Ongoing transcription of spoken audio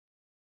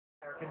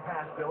can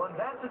pass Dillon.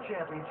 That's a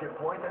championship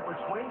point that would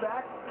swing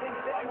back in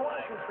Sam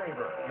Buesch's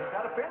favor. He's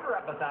got a finger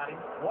up beside him.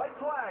 White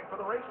flag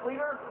for the race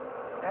leader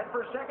and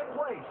for second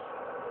place.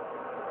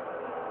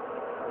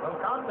 No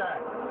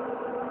contact.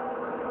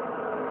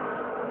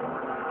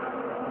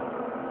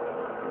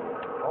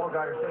 All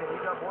guys are saying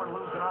he's got more to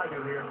lose than I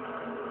do here.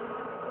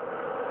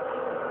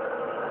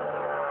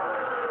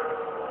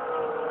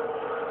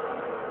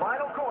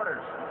 Final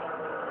corners.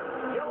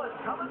 Dillon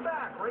coming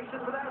back, racing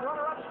for that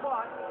runner-up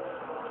spot.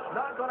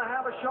 Not going to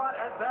have a shot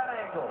at that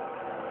angle.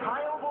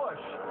 Kyle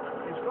Buesch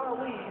is going to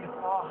lead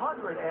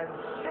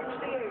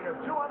 168 of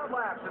 200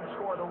 laps and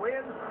score the win.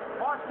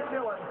 Austin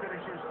Dillon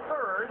finishes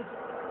third.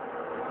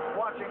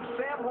 Watching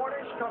Sam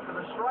Hornish come to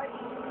the stripe,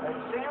 and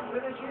Sam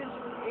finishes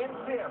in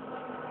fifth.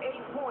 8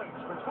 points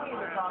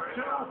between the top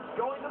two,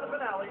 going to the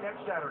finale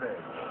next Saturday.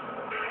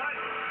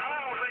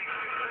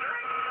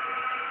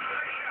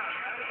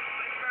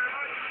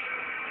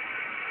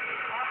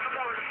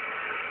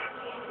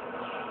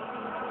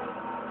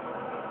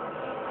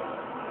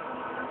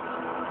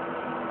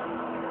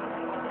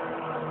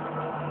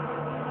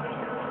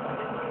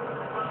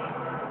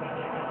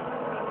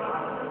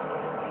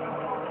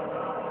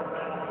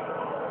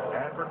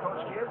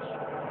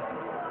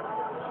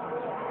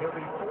 He'll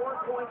be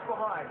 4 points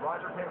behind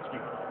Roger Penske.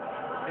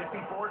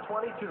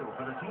 54-22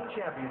 for the team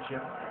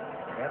championship.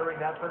 Entering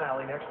that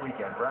finale next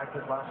weekend. Brad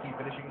Keselowski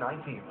finishing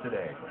 19th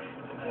today.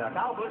 Yeah,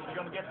 Kyle Buesch is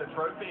going to get the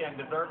trophy, and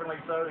deservingly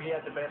so. He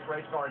had the best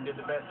race car and did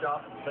the best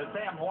job. But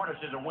Sam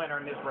Hornish is a winner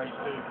in this race,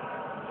 too.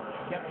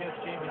 Kept his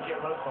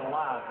championship hopes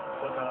alive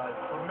with a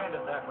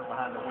tremendous effort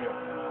behind the wheel.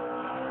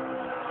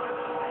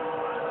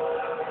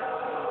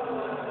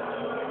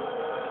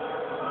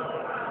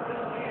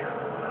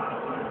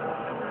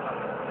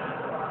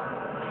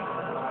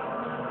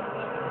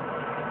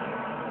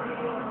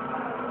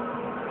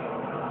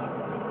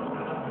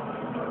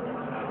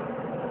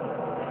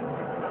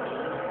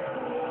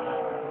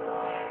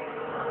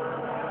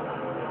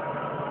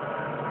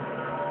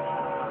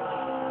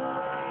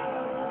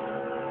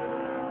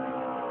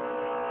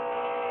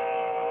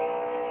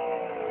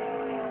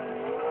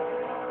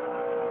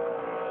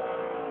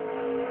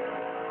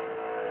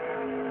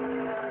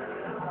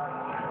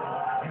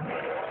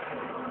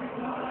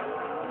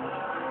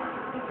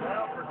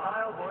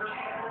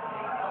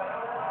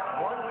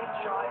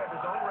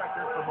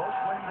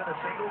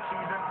 Single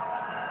season.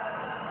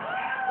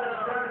 His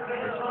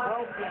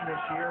 12th win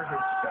this year,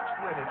 his 6th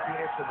win in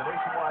Phoenix in the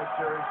Nationwide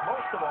Series,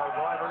 most of all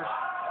drivers.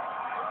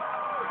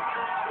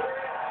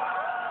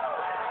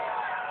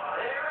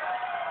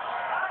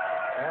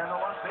 And the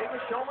Las Vegas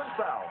showman's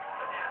bow,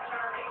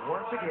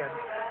 once again,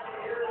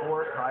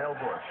 for Kyle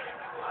Buesch.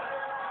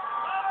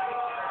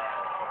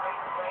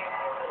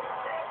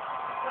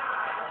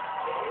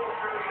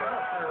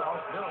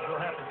 Dillon's real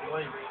happy to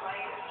leave.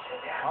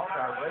 All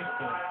our race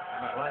team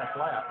on that last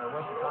lap, there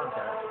wasn't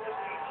contact.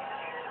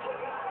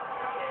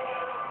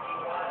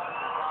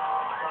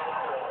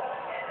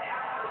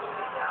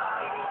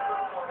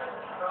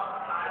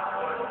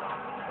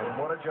 And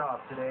what a job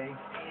today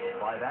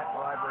by that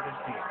driver and his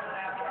team.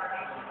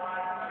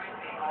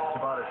 It's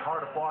about as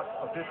hard a fought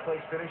a fifth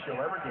place finish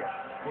you'll ever get.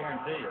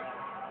 Guarantee it.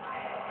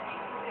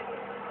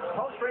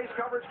 Post-race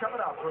coverage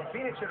coming up from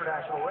Phoenix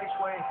International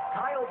Raceway.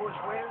 Kyle Buesch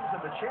wins,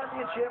 and the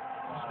championship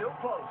still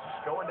close,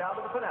 going down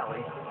to the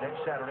finale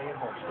next Saturday in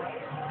Homestead.